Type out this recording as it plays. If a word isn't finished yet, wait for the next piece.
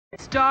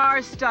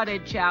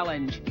Star-studded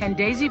challenge. Can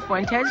Daisy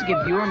Fuentes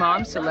give you or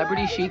mom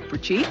celebrity chic for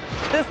cheap?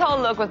 This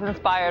whole look was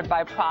inspired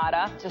by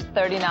Prada, just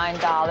 $39.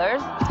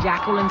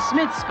 Jacqueline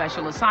Smith's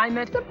special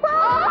assignment.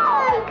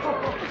 Surprise!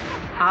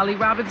 Holly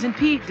Robinson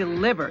Pete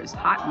delivers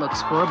hot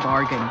looks for a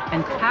bargain.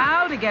 And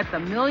how to get the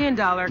 $1 million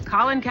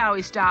Colin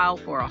Cowie style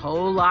for a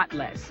whole lot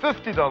less.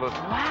 $50.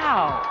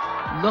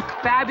 Wow. Look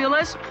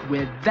fabulous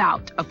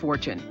without a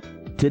fortune.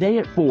 Today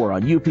at 4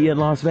 on UPN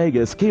Las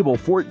Vegas, Cable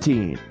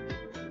 14.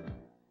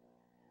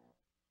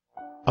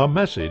 A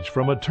message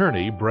from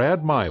attorney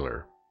Brad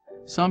Myler.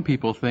 Some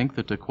people think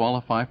that to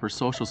qualify for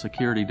Social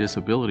Security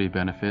disability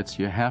benefits,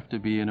 you have to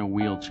be in a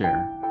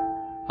wheelchair.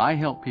 I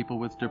help people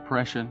with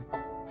depression,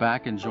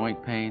 back and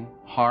joint pain,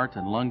 heart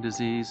and lung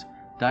disease,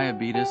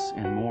 diabetes,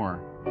 and more.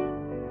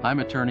 I'm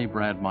attorney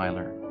Brad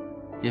Myler.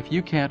 If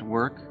you can't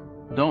work,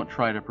 don't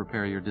try to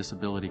prepare your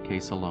disability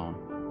case alone.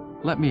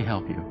 Let me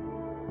help you.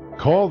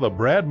 Call the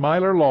Brad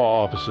Myler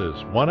Law Offices,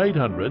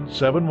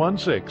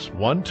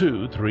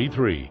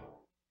 1-800-716-1233.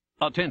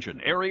 Attention,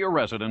 area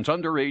residents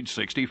under age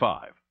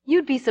 65.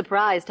 You'd be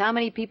surprised how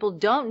many people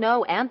don't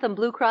know Anthem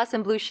Blue Cross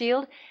and Blue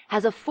Shield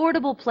has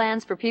affordable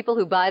plans for people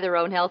who buy their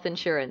own health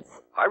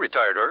insurance. I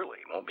retired early,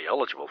 won't be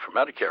eligible for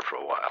Medicare for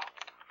a while.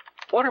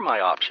 What are my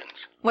options?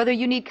 Whether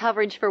you need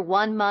coverage for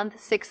 1 month,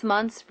 6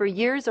 months, for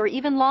years, or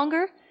even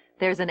longer,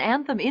 there's an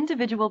Anthem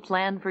individual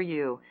plan for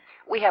you.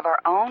 We have our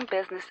own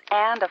business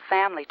and a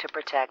family to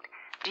protect.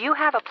 Do you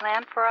have a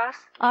plan for us?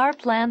 Our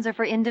plans are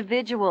for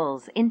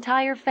individuals,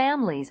 entire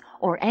families,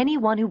 or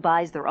anyone who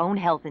buys their own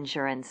health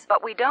insurance.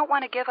 But we don't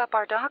want to give up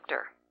our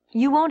doctor.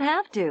 You won't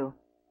have to.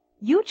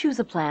 You choose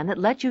a plan that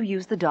lets you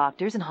use the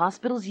doctors and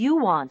hospitals you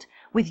want,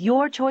 with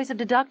your choice of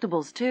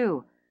deductibles,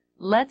 too.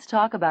 Let's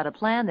talk about a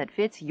plan that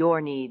fits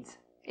your needs.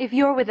 If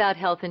you're without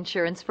health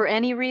insurance for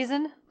any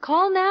reason,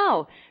 call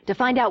now to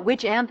find out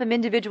which Anthem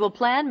individual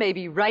plan may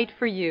be right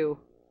for you.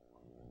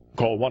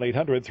 Call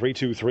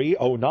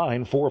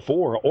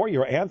 1-800-323-0944 or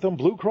your Anthem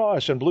Blue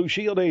Cross and Blue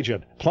Shield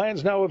agent.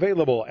 Plans now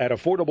available at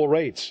affordable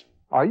rates.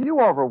 Are you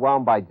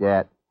overwhelmed by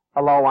debt?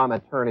 Hello, I'm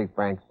attorney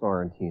Frank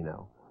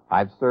Sorrentino.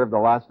 I've served the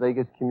Las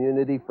Vegas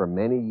community for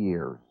many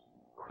years.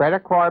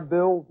 Credit card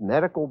bills,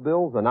 medical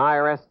bills, and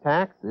IRS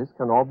taxes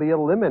can all be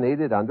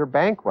eliminated under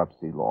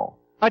bankruptcy law.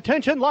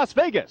 Attention Las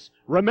Vegas!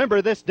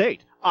 Remember this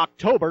date,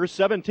 October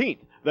 17th.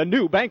 The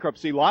new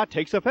bankruptcy law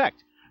takes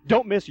effect.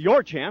 Don't miss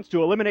your chance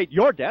to eliminate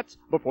your debts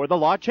before the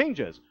law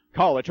changes.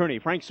 Call attorney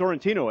Frank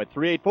Sorrentino at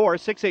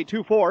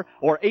 384-6824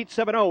 or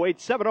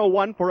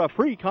 870-8701 for a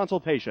free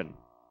consultation.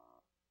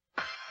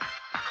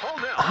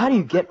 How do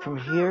you get from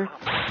here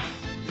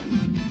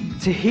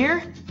to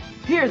here?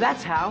 Here,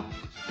 that's how.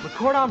 The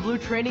Cordon Bleu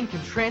training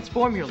can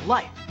transform your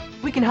life.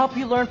 We can help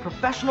you learn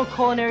professional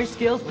culinary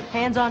skills with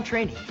hands-on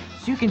training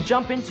so you can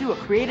jump into a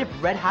creative,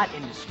 red-hot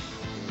industry.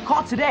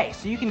 Call today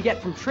so you can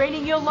get from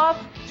training you'll love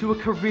to a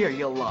career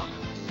you'll love.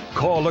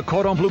 Call the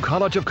Cordon Bleu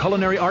College of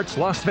Culinary Arts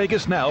Las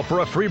Vegas now for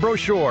a free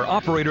brochure.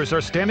 Operators are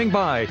standing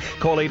by.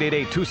 Call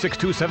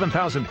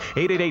 888-262-7000,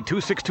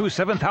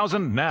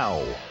 888-262-7000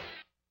 now.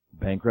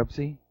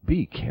 Bankruptcy?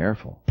 Be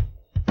careful.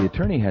 The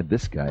attorney had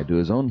this guy do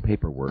his own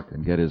paperwork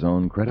and get his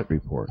own credit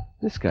report.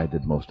 This guy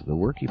did most of the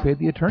work he paid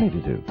the attorney to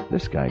do.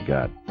 This guy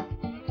got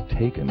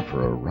taken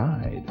for a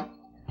ride.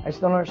 I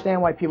still don't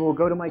understand why people will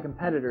go to my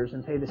competitors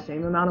and pay the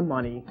same amount of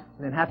money and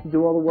then have to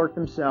do all the work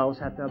themselves,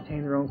 have to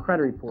obtain their own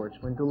credit reports.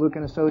 When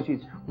DeLuca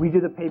Associates, we do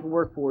the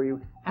paperwork for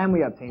you and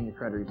we obtain the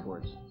credit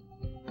reports.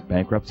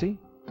 Bankruptcy?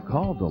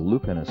 Call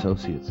DeLuca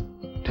Associates,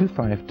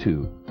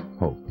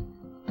 252-HOPE.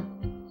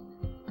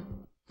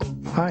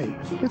 Hi,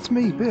 it's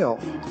me, Bill,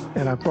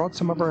 and I've brought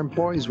some of our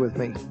employees with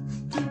me.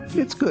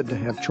 It's good to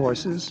have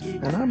choices,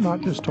 and I'm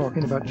not just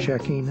talking about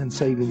checking and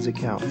savings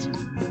accounts,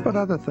 but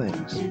other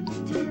things,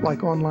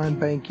 like online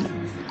banking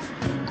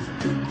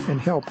and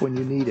help when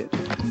you need it.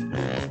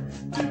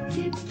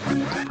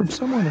 From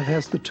someone that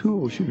has the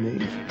tools you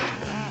need,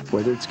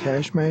 whether it's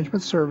cash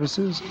management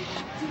services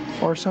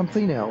or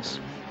something else,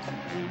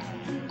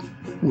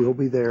 we'll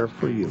be there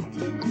for you.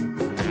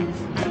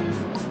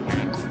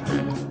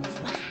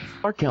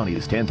 Clark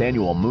County's 10th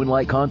annual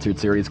Moonlight Concert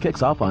Series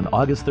kicks off on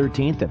August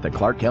 13th at the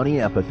Clark County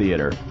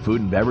Amphitheater.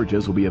 Food and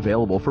beverages will be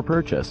available for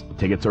purchase.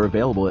 Tickets are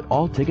available at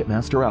all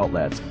Ticketmaster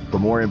outlets. For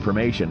more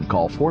information,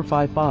 call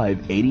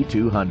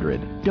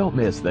 455-8200. Don't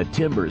miss the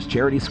Timbers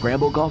Charity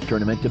Scramble Golf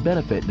Tournament to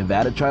benefit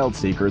Nevada child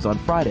seekers on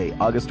Friday,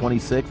 August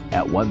 26th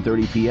at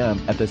 1:30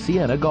 p.m. at the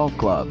Sienna Golf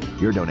Club.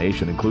 Your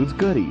donation includes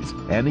goodies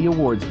and the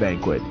awards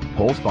banquet.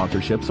 Poll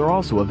sponsorships are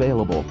also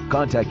available.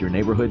 Contact your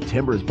neighborhood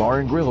Timbers Bar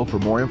and Grill for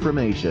more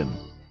information.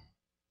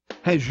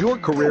 Has your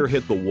career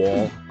hit the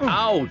wall?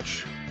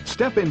 Ouch!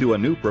 Step into a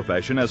new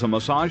profession as a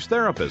massage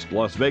therapist.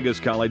 Las Vegas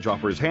College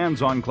offers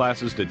hands-on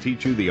classes to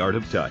teach you the art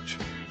of touch.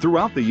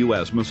 Throughout the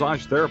U.S.,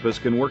 massage therapists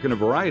can work in a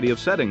variety of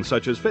settings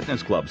such as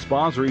fitness clubs,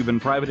 spas, or even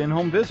private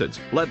in-home visits.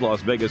 Let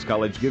Las Vegas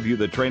College give you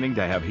the training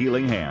to have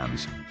healing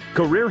hands.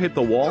 Career hit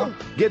the wall?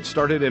 Get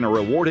started in a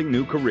rewarding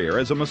new career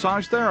as a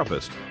massage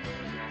therapist.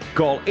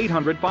 Call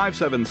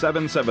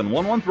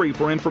 800-577-7113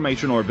 for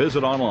information or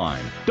visit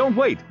online. Don't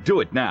wait. Do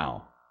it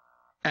now.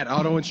 At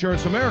Auto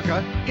Insurance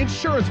America,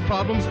 insurance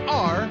problems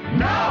are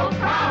no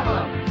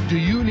problem. Do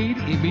you need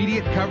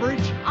immediate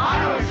coverage?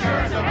 Auto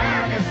Insurance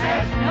America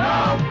says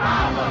no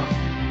problem.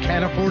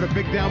 Can't afford a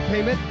big down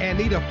payment and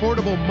need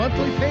affordable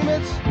monthly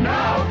payments?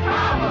 No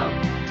problem.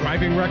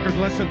 Driving record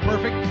less than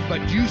perfect,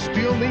 but you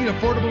still need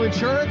affordable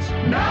insurance?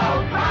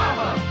 No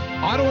problem.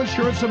 Auto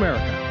Insurance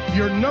America,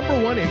 your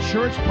 #1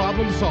 insurance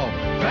problem solver.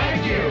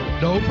 Thank you.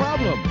 No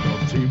problem.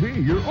 On TV,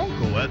 your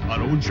uncle at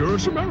Auto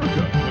Insurance America.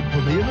 Look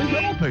for me in the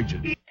yellow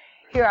pages.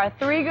 Here are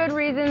 3 good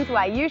reasons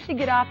why you should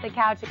get off the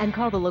couch and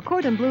call the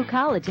Cordon Bleu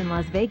College in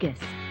Las Vegas.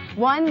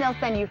 1, they'll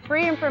send you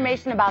free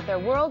information about their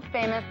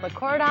world-famous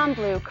Cordon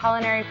Bleu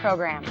Culinary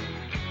program.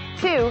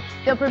 2,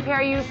 they'll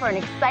prepare you for an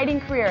exciting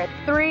career.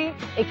 3,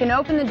 it can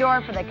open the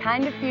door for the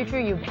kind of future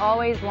you've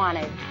always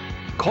wanted.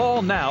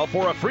 Call now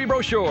for a free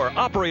brochure.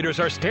 Operators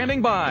are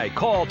standing by.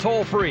 Call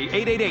toll-free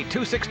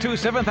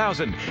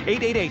 888-262-7000.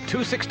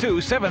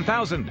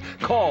 888-262-7000.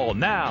 Call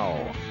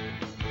now.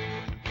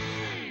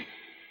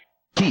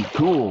 Keep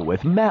cool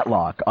with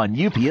Matlock on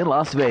UPN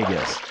Las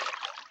Vegas.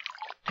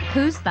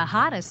 Who's the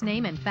hottest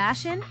name in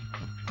fashion?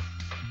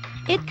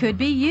 It could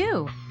be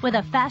you, with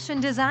a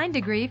fashion design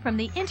degree from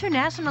the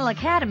International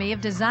Academy of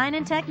Design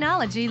and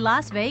Technology,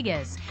 Las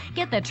Vegas.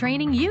 Get the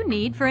training you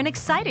need for an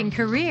exciting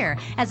career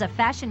as a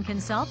fashion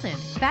consultant,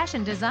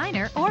 fashion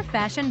designer, or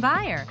fashion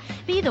buyer.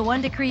 Be the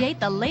one to create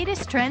the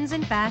latest trends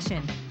in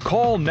fashion.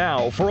 Call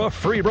now for a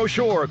free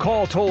brochure.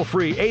 Call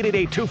toll-free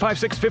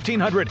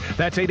 888-256-1500.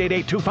 That's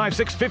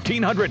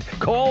 888-256-1500.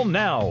 Call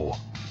now.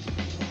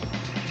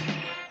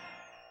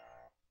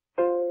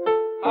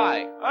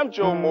 Hi, I'm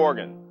Joe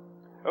Morgan.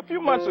 A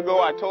few months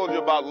ago, I told you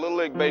about Little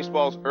League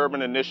Baseball's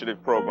Urban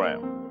Initiative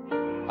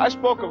program. I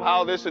spoke of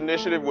how this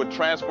initiative would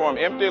transform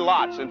empty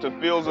lots into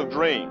fields of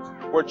dreams,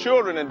 where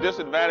children in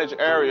disadvantaged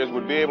areas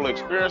would be able to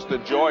experience the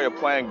joy of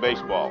playing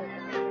baseball.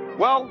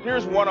 Well,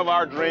 here's one of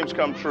our dreams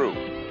come true.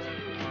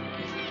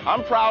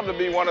 I'm proud to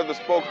be one of the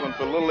spokesmen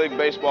for Little League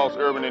Baseball's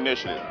Urban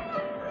Initiative.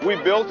 We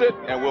built it,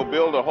 and we'll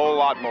build a whole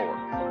lot more.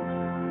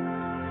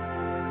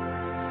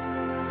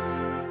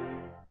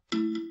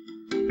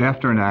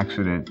 After an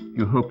accident,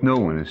 you hope no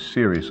one is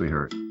seriously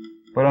hurt.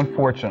 But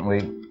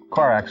unfortunately,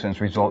 car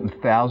accidents result in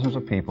thousands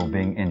of people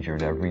being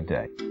injured every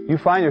day. You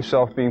find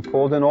yourself being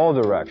pulled in all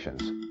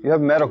directions. You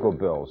have medical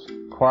bills,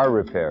 car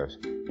repairs,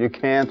 you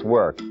can't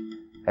work,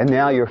 and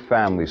now your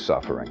family's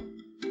suffering.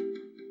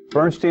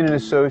 Bernstein and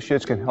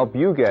Associates can help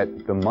you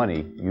get the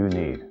money you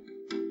need.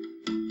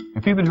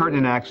 If you've been hurt in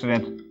an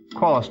accident,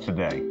 call us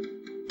today.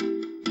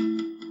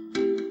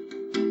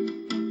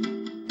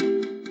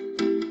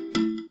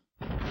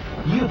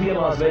 UPN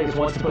Las Vegas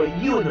wants to put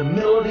you in the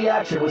middle of the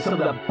action with some of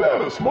the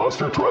baddest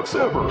monster trucks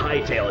ever.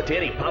 Hightail it to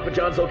any Papa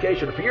John's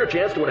location for your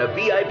chance to win a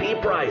VIP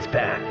prize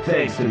pack.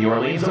 Thanks to the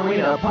Orleans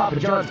Arena, Papa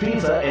John's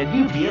Pizza, and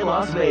UPN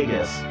Las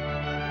Vegas.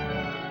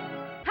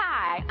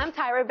 Hi, I'm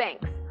Tyra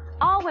Banks.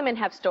 All women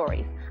have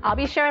stories. I'll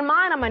be sharing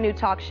mine on my new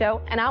talk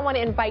show, and I want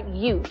to invite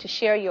you to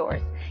share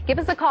yours. Give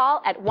us a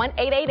call at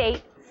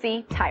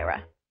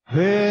 1-888-SEE-TYRA.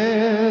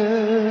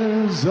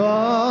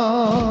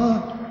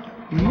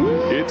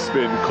 It's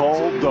been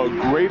called the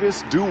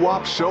greatest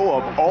doo-wop show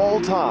of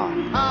all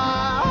time.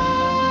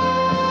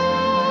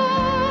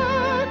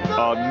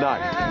 A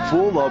night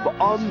full of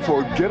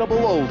unforgettable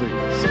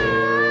oldies.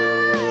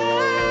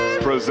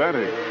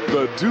 Presenting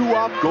the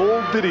Doo-Wop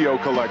Gold Video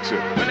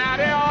Collection.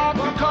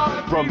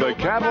 From the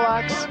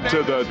Cadillacs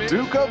to the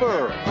Duke of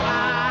Earl.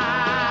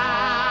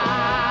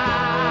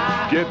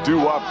 Get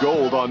Doo-Wop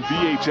Gold on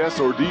VHS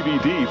or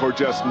DVD for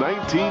just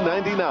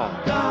 $19.99.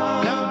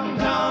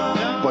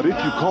 But if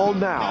you call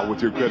now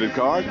with your credit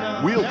card,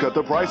 we'll cut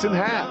the price in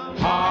half.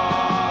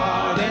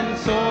 Heart and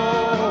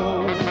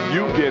soul.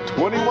 You get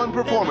 21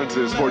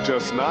 performances for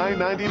just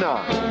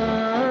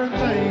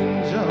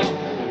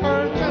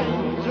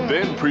 $9.99.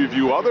 Then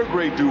preview other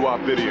great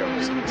doo-wop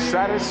videos.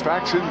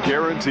 Satisfaction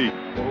guaranteed.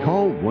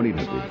 Call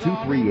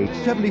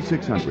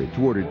 1-800-238-7600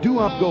 to order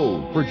Doo-Wop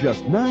Gold for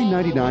just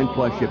 $9.99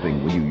 plus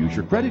shipping when you use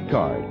your credit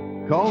card.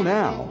 Call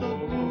now.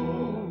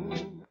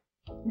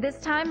 This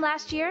time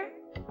last year,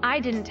 I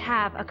didn't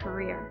have a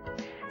career.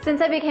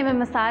 Since I became a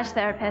massage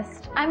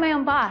therapist, I'm my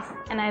own boss,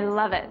 and I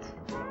love it.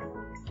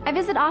 I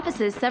visit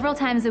offices several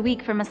times a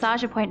week for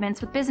massage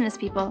appointments with business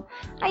people.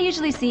 I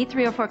usually see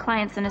 3 or 4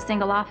 clients in a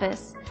single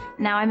office.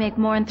 Now I make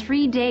more in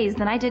 3 days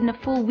than I did in a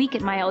full week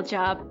at my old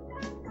job.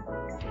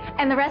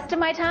 And the rest of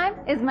my time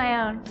is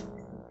my own.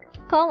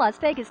 Call Las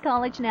Vegas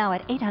College now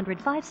at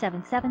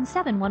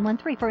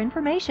 800-577-7113 for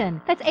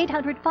information. That's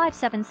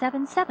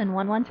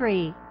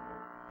 800-577-7113.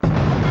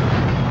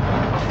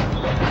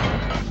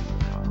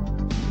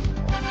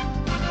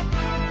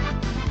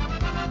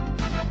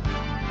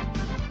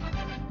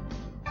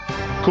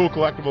 Kool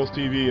Kollectables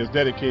TV is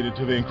dedicated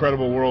to the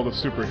incredible world of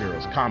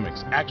superheroes,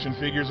 comics, action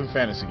figures, and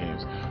fantasy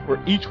games, where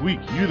each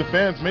week you, the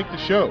fans, make the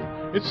show.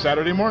 It's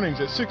Saturday mornings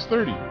at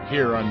 6:30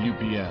 here on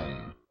UPN.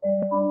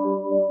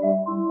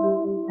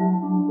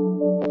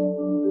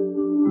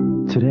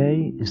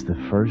 Today is the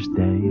first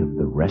day of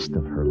the rest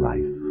of her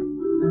life.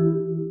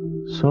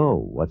 So,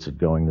 what's it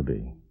going to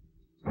be?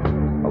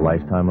 A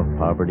lifetime of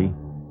poverty,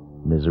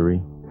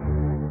 misery,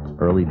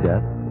 early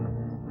death?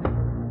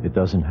 It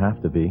doesn't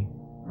have to be.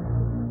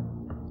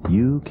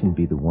 You can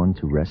be the one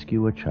to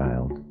rescue a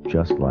child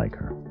just like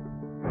her.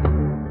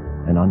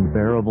 An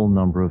unbearable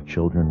number of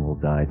children will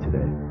die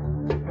today.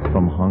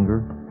 From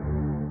hunger,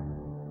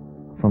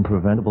 from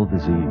preventable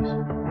disease.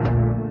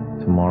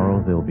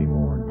 Tomorrow they'll be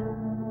mourned.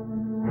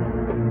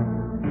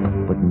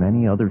 But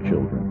many other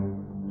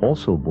children,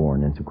 also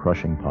born into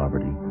crushing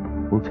poverty,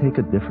 will take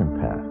a different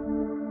path.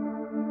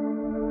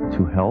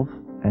 To health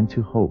and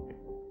to hope.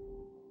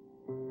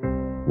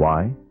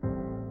 Why?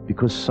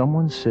 Because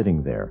someone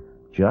sitting there,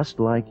 just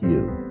like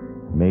you,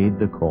 made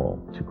the call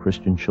to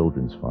Christian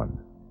Children's Fund.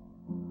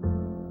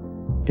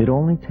 It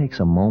only takes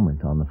a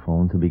moment on the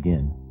phone to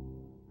begin.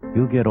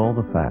 You'll get all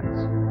the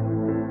facts.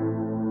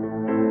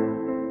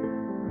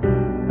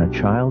 A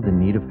child in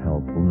need of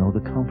help will know the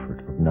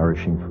comfort of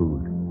nourishing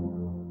food,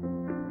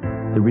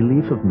 the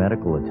relief of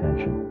medical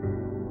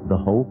attention, the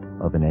hope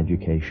of an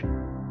education.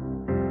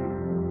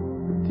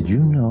 Did you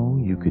know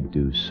you could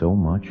do so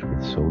much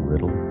with so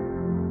little?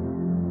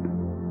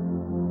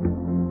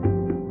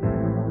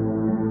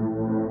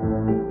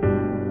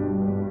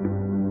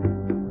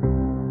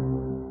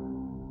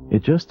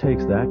 It just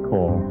takes that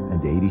call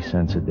and 80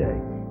 cents a day.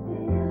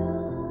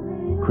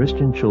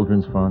 Christian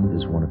Children's Fund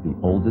is one of the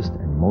oldest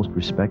and most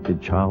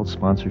respected child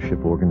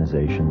sponsorship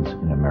organizations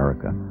in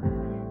America.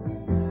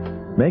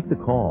 Make the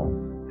call,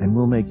 and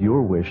we'll make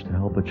your wish to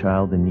help a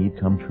child in need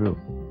come true.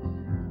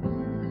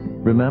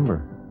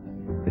 Remember,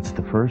 it's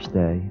the first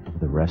day of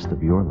the rest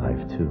of your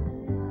life, too.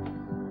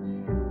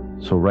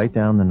 So write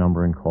down the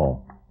number and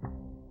call.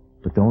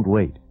 But don't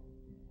wait.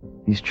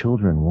 These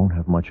children won't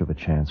have much of a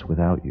chance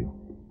without you.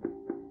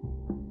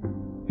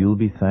 You'll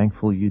be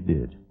thankful you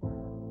did.